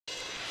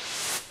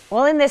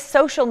Well, in this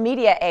social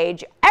media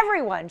age,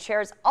 everyone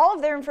shares all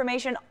of their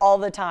information all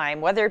the time,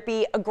 whether it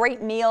be a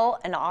great meal,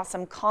 an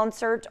awesome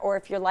concert, or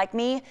if you're like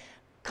me,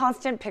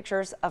 constant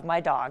pictures of my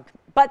dog.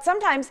 But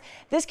sometimes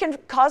this can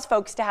cause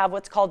folks to have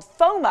what's called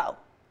FOMO,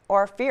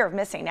 or fear of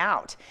missing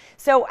out.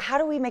 So how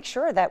do we make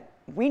sure that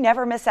we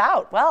never miss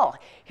out? Well,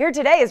 here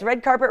today is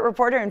red carpet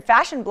reporter and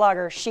fashion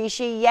blogger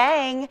Xixi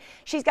Yang.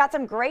 She's got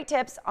some great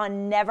tips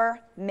on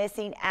never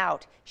missing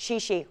out.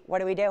 Xixi, what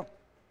do we do?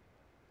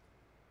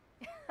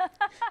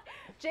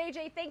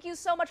 JJ, thank you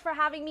so much for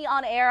having me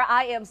on air.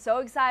 I am so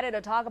excited to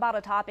talk about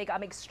a topic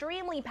I'm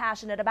extremely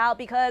passionate about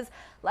because,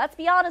 let's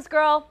be honest,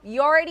 girl,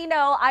 you already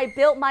know I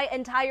built my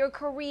entire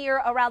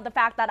career around the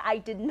fact that I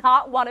did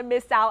not want to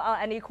miss out on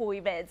any cool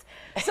events.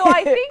 So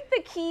I think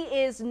the key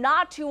is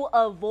not to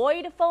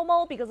avoid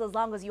FOMO, because as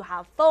long as you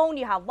have phone,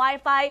 you have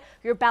Wi-Fi,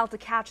 you're bound to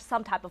catch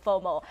some type of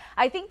FOMO.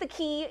 I think the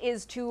key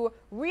is to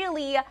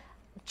really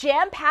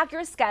jam-pack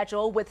your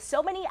schedule with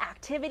so many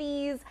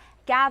activities,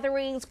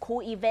 gatherings,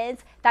 cool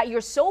events, that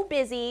you're so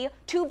busy,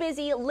 too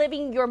busy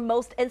living your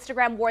most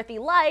Instagram-worthy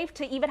life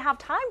to even have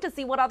time to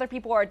see what other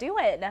people are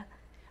doing.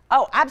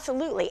 Oh,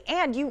 absolutely.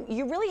 And you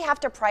really have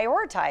to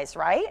prioritize,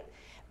 right?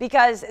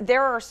 Because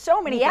there are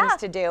so many things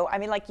to do. I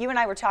mean, like you and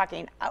I were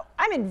talking,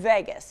 I'm in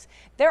Vegas.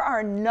 There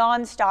are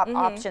nonstop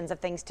options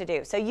of things to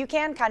do. So you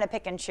can kind of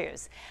pick and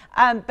choose.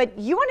 But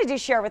you wanted to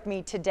share with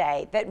me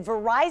today that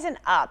Verizon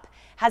Up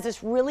has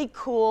this really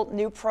cool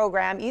new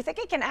program. You think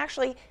it can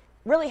actually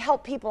really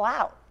help people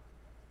out?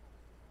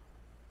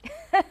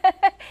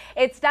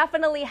 It's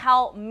definitely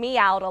helped me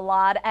out a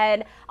lot,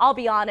 and I'll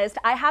be honest,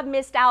 I have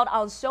missed out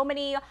on so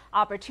many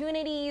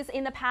opportunities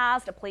in the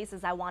past,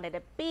 places I wanted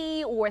to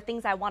be or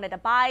things I wanted to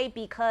buy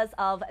because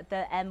of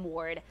the M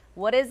word.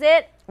 What is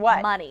it?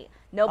 What? Money.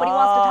 Nobody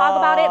wants to talk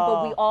about it,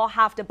 but we all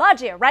have to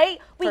budget, right?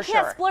 We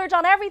can't splurge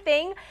on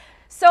everything.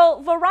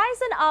 So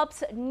Verizon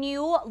Up's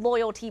new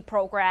loyalty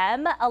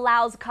program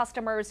allows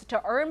customers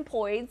to earn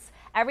points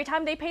every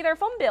time they pay their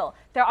phone bill.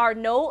 There are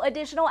no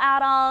additional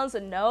add-ons,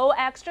 no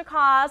extra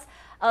costs.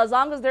 As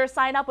long as they're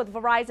signed up with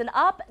Verizon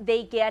Up,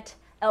 they get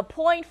a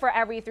point for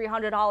every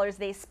 $300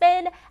 they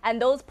spend,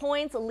 and those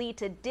points lead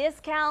to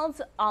discounts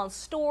on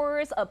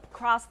stores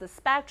across the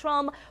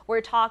spectrum.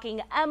 We're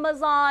talking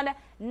Amazon,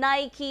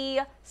 Nike,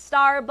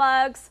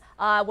 Starbucks.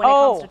 When it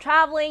comes to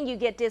traveling, you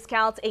get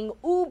discounts in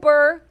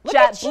Uber,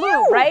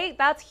 JetBlue, right?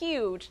 That's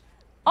huge.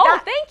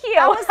 Thank you.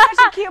 That was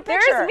such a cute picture.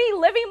 There's me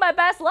living my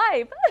best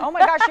life. Oh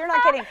my gosh, you're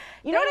not kidding.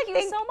 You know what I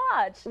Thank you so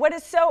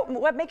much.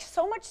 What makes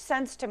so much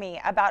sense to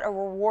me about a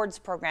rewards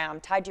program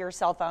tied to your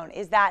cell phone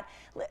is that,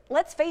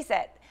 let's face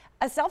it,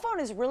 a cell phone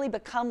has really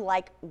become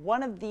like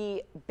one of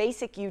the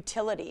basic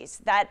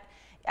utilities that,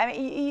 I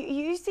mean,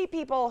 you see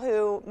people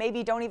who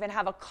maybe don't even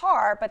have a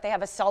car, but they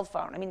have a cell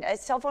phone. I mean, a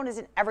cell phone is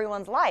in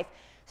everyone's life.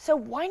 So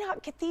why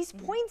not get these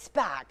points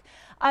back?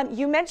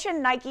 You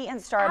mentioned Nike and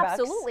Starbucks.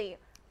 Absolutely.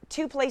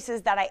 Two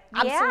places that I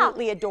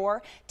absolutely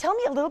adore. Tell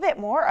me a little bit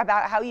more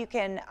about how you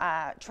can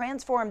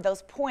transform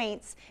those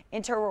points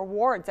into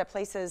rewards at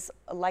places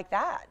like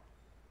that.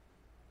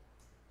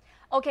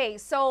 Okay,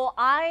 so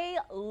I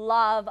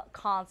love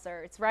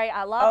concerts, right?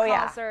 I love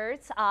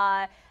concerts.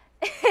 I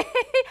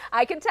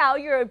can tell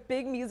you're a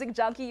big music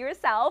junkie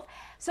yourself.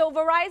 So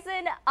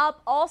Verizon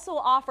Up also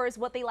offers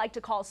what they like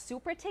to call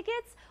super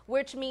tickets,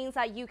 which means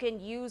that you can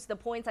use the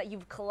points that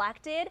you've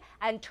collected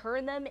and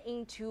turn them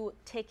into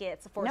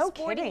tickets for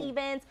sporting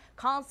events,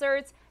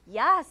 concerts.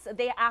 Yes,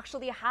 they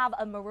actually have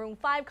a Maroon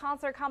 5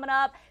 concert coming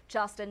up,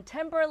 Justin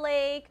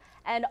Timberlake,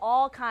 and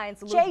all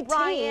kinds. Luke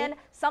Bryan.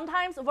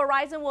 Sometimes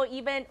Verizon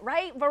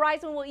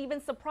will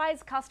even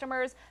surprise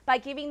customers by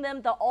giving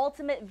them the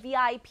ultimate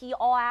VIP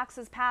all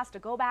access pass to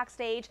go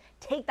backstage,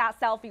 take that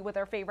selfie with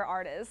their favorite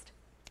artist.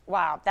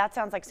 Wow, that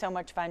sounds like so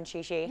much fun,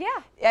 Xixi.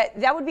 Yeah.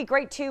 That would be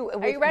great too.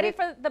 Are you ready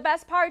for the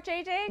best part,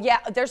 JJ? Yeah,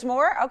 there's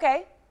more?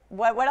 Okay.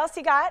 What else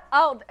you got?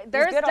 Oh,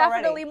 there's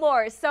definitely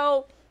more.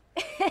 So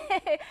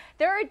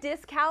there are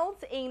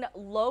discounts in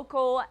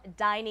local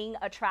dining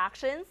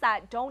attractions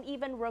that don't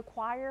even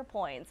require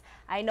points.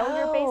 I know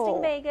you're based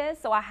in Vegas,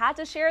 so I had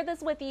to share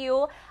this with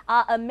you.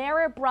 A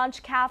Merit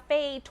Brunch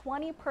Cafe,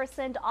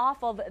 20%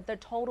 off of the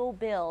total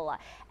bill.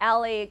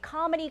 LA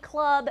Comedy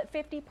Club,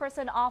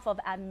 50% off of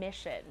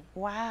admission.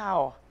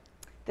 Wow.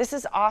 This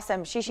is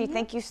awesome. Xixi,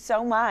 thank you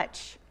so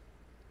much.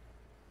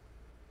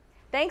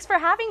 Thanks for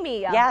having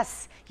me.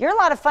 Yes, you're a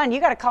lot of fun.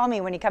 You got to call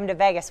me when you come to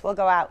Vegas. We'll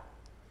go out.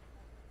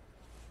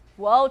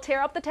 Whoa,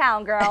 tear up the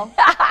town, girl.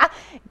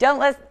 Don't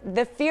let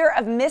the fear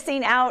of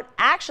missing out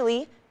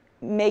actually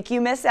make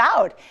you miss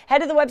out. Head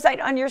to the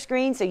website on your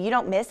screen so you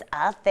don't miss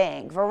a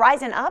thing.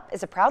 Verizon Up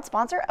is a proud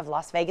sponsor of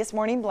Las Vegas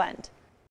Morning Blend.